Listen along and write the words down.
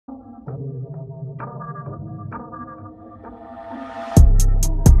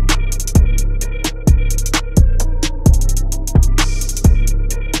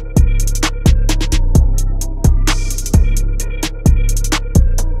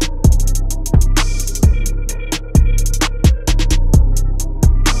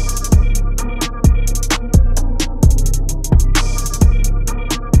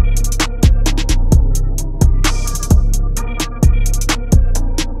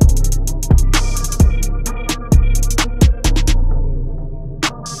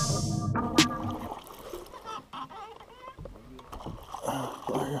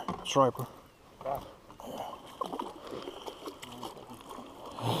striper.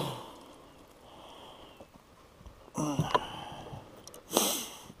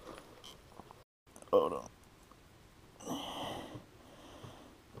 Hold on.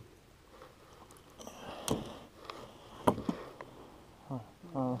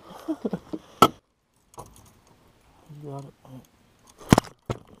 You got it.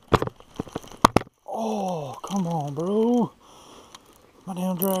 Oh, come on, bro. My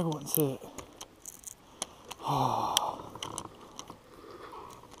damn drag wasn't set.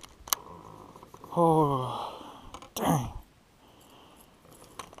 Oh, dang.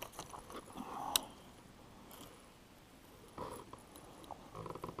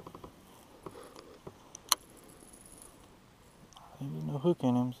 Ain't no hook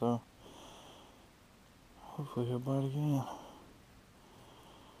in him, so hopefully he'll bite again.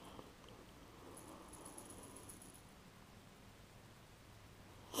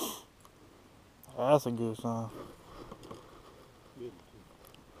 That's a good sign.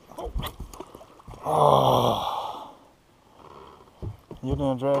 Oh, you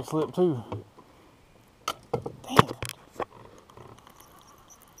done drag slip too. Damn.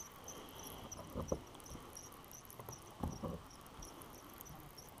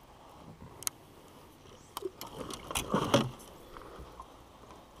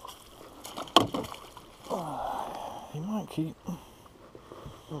 He might keep.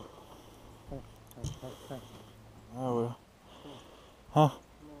 I will. Huh?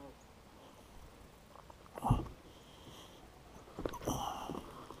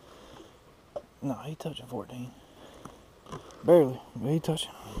 No, he touching 14. Barely, but he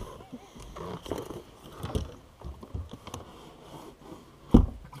touching.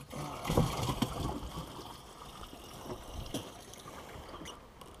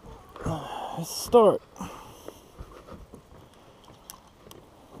 It's a start.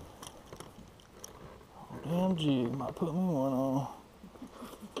 Damn jig, might put me one on.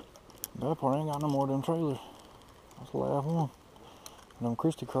 That part ain't got no more of them trailers. That's the last one. And them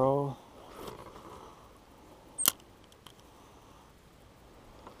Christy crawls.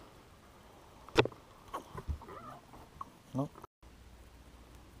 Nope.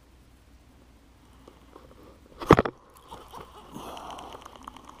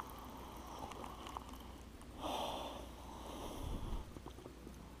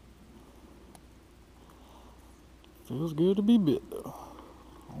 Feels good to be bit though.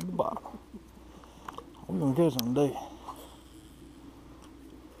 On the bottom. We're gonna catch them today.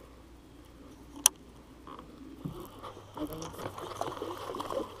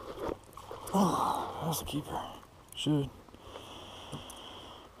 Oh, that's a keeper. Should.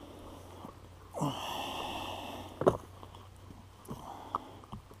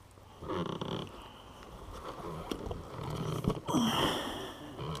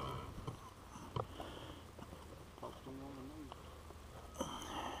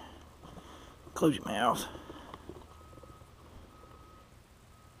 Close your mouth.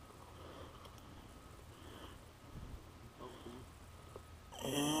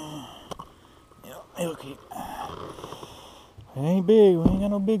 Yeah, he'll keep. It ain't big, we ain't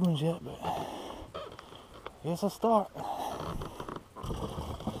got no big ones yet, but it's a start.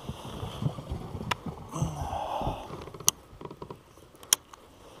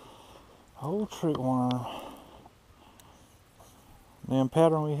 Old trick worm. Them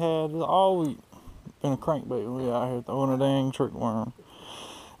pattern we had all week been a crankbait. We out here throwing a dang trick worm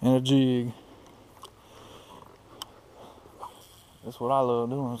and a jig. That's what I love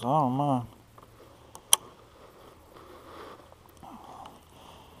doing, so I don't mind.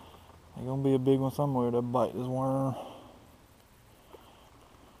 There's gonna be a big one somewhere that bite this worm.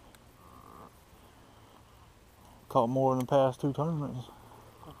 Caught more in the past 2 tournaments.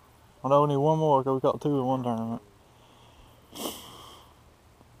 I know we need one more because we caught 2 in one tournament.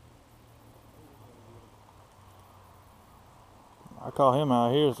 I caught him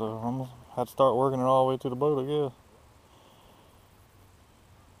out here, so I'm gonna have to start working it all the way to the boat, I guess.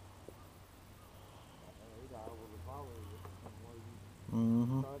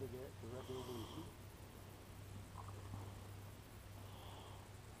 Mm-hmm.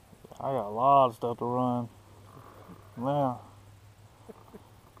 I got a lot of stuff to run. Now,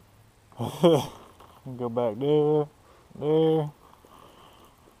 go back there, there.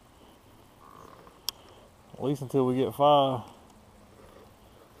 At least until we get 5.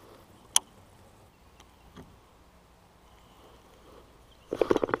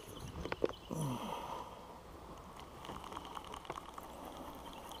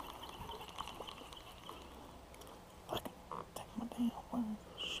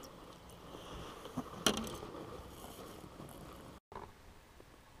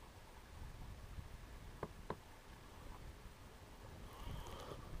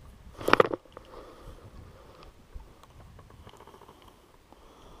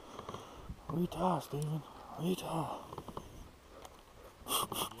 Retire, Steven. Retire.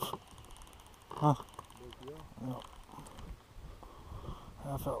 Huh? Yep.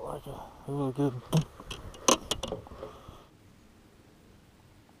 I felt like a really good. I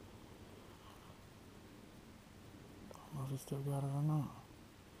don't know if he still got it or not.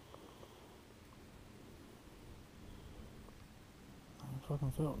 I ain't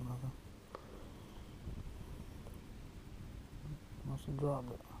fucking felt nothing. Must have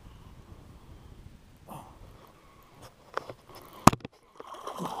dropped it.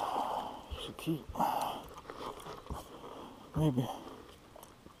 Should keep. Maybe.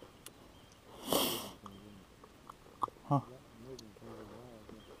 Huh?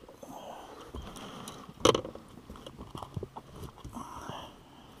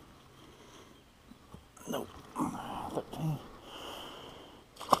 Nope. 13.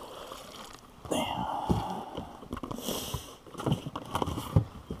 Damn.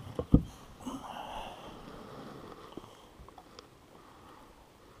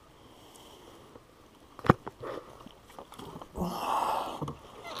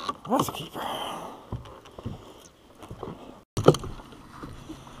 That's a keeper.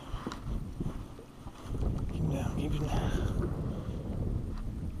 Keep him down, keep him down.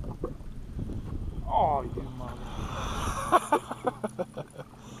 Oh, you mother.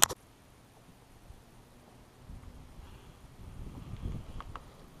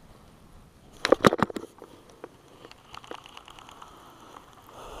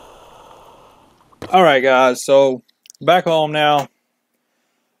 Alright guys, so back home now.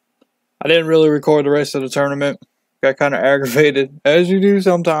 I didn't really record the rest of the tournament. Got kind of aggravated, as you do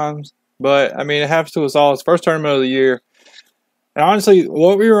sometimes. But, I mean, it happens to us all. It's the first tournament of the year. And honestly,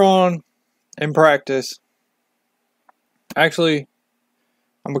 what we were on in practice, actually,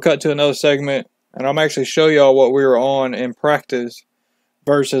 I'm going to cut to another segment, and I'm actually show y'all what we were on in practice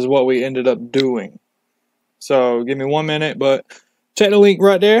versus what we ended up doing. So, give me 1 minute, but check the link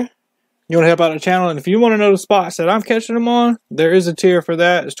right there. You want to help out the channel, and if you want to know the spots that I'm catching them on, there is a tier for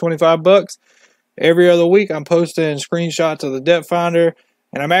that. It's 25 bucks. Every other week, I'm posting screenshots of the depth finder,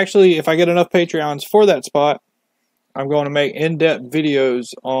 and I'm actually, if I get enough Patreons for that spot, I'm going to make in-depth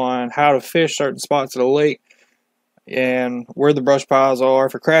videos on how to fish certain spots of the lake and where the brush piles are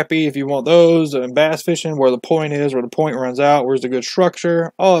for crappie, if you want those, and bass fishing, where the point is, where the point runs out, where's the good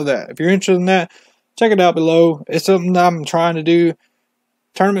structure, all of that. If you're interested in that, check it out below. It's something that I'm trying to do.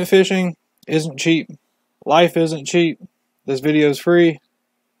 Tournament fishing isn't cheap. Life isn't cheap. This video is free.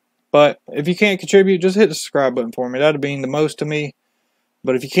 But if you can't contribute, just hit the subscribe button for me. That'd mean the most to me.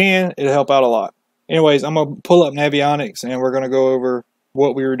 But if you can, it'll help out a lot. Anyways, I'm going to pull up Navionics and we're going to go over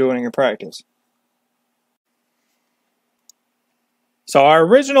what we were doing in practice. So our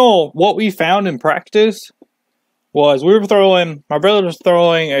original, what we found in practice was we were throwing, my brother was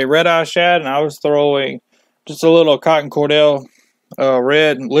throwing a red-eye shad and I was throwing just a little cotton cordell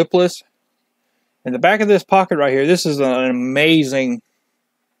red lipless. In the back of this pocket right here, this is an amazing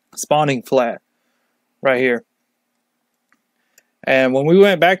spawning flat right here. And when we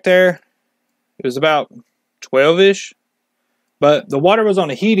went back there, it was about 12-ish. But the water was on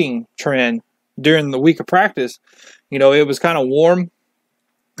a heating trend during the week of practice. You know, it was kind of warm.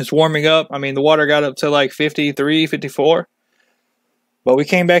 It's warming up. I mean, the water got up to like 53, 54. But we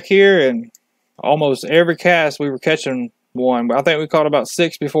came back here and almost every cast we were catching one. But I think we caught about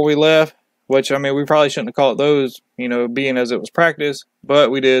 6 before we left. Which, I mean, we probably shouldn't have caught those, you know, being as it was practice.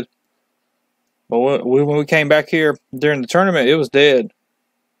 But we did. But when we came back here during the tournament, it was dead.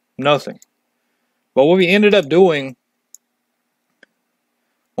 Nothing. But what we ended up doing,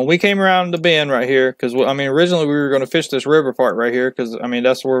 when we came around the bend right here, because, I mean, originally we were going to fish this river part right here, because, I mean,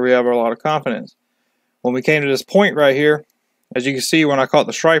 that's where we have a lot of confidence. When we came to this point right here, as you can see when I caught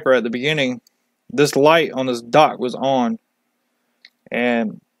the striper at the beginning, this light on this dock was on.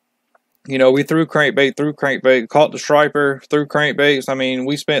 And you know, we threw crankbait, caught the striper, threw crankbaits. I mean,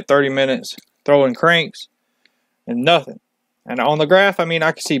 we spent 30 minutes throwing cranks and nothing. And on the graph, I mean,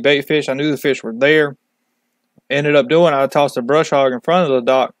 I could see bait fish. I knew the fish were there. Ended up doing, I tossed a brush hog in front of the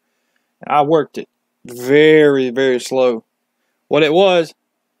dock. And I worked it very, very slow. What it was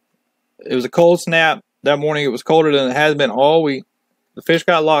a cold snap. That morning it was colder than it has been all week. The fish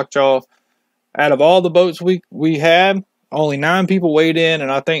got lockjaw. Out of all the boats we had, only 9 people weighed in,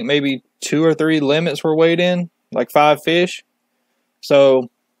 and I think maybe 2 or 3 limits were weighed in, like 5 fish. So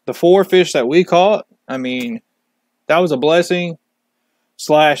the 4 fish that we caught, I mean, that was a blessing /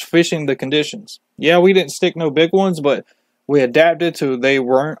 fishing the conditions. Yeah, we didn't stick no big ones, but we adapted to they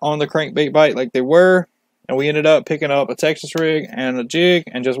weren't on the crankbait bite like they were, and we ended up picking up a Texas rig and a jig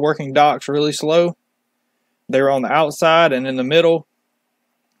and just working docks really slow. They were on the outside and in the middle.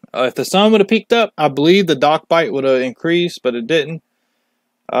 If the sun would have peaked up, I believe the dock bite would have increased, but it didn't.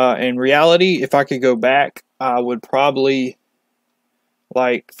 In reality, if I could go back, I would probably,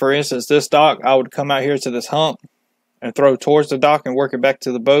 like, for instance, this dock, I would come out here to this hump and throw towards the dock and work it back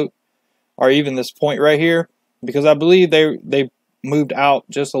to the boat, or even this point right here, because I believe they moved out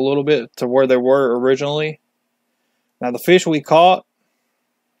just a little bit to where they were originally. Now, the fish we caught,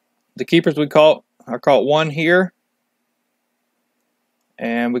 the keepers we caught, I caught one here,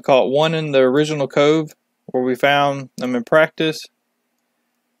 and we caught one in the original cove where we found them in practice.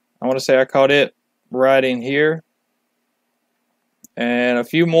 I want to say I caught it right in here, and a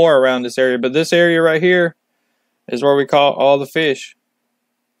few more around this area, but this area right here is where we caught all the fish.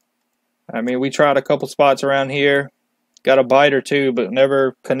 I mean, we tried a couple spots around here, got a bite or two, but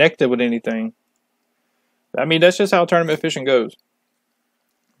never connected with anything. I mean, that's just how tournament fishing goes.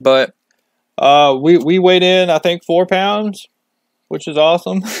 But we weighed in, I think, 4 pounds, which is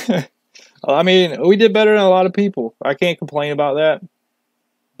awesome. I mean, we did better than a lot of people. I can't complain about that.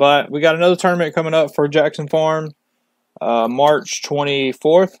 But we got another tournament coming up for Jackson Farm, March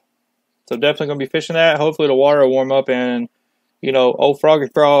 24th. So definitely going to be fishing that. Hopefully the water will warm up and, you know, old Froggy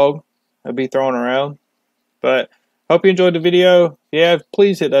Frog will be thrown around. But hope you enjoyed the video. Yeah,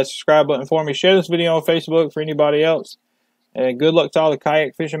 please hit that subscribe button for me. Share this video on Facebook for anybody else. And good luck to all the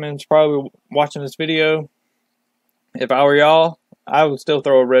kayak fishermen probably watching this video. If I were y'all, I would still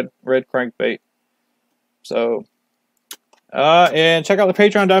throw a red crankbait. So, and check out the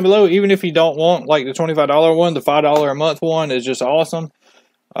Patreon down below. Even if you don't want like the $25 one, the $5 a month one is just awesome.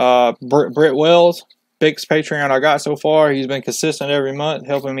 Britt Wells, biggest Patreon I got so far. He's been consistent every month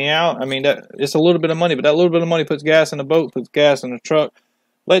helping me out. I mean, it's a little bit of money, but that little bit of money puts gas in the boat, puts gas in the truck,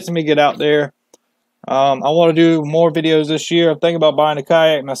 lets me get out there. I want to do more videos this year. I'm thinking about buying a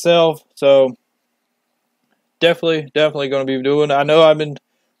kayak myself, so definitely going to be doing it. I know I've been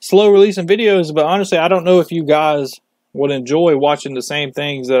slow releasing videos, but honestly, I don't know if you guys would enjoy watching the same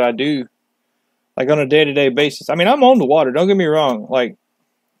things that I do, like on a day-to-day basis. I mean, I'm on the water, don't get me wrong. Like,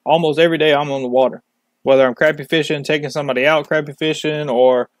 almost every day I'm on the water. Whether I'm crappie fishing, taking somebody out crappie fishing,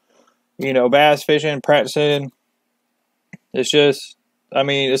 or, you know, bass fishing, practicing. It's just, I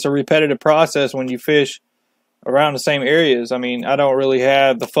mean, it's a repetitive process when you fish around the same areas. I mean, I don't really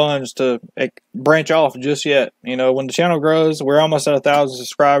have the funds to branch off just yet. You know, when the channel grows, we're almost at 1,000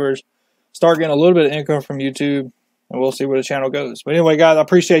 subscribers. Start getting a little bit of income from YouTube, and we'll see where the channel goes. But anyway, guys, I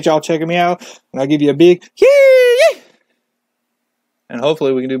appreciate y'all checking me out, and I'll give you a big yay! And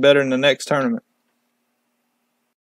hopefully we can do better in the next tournament.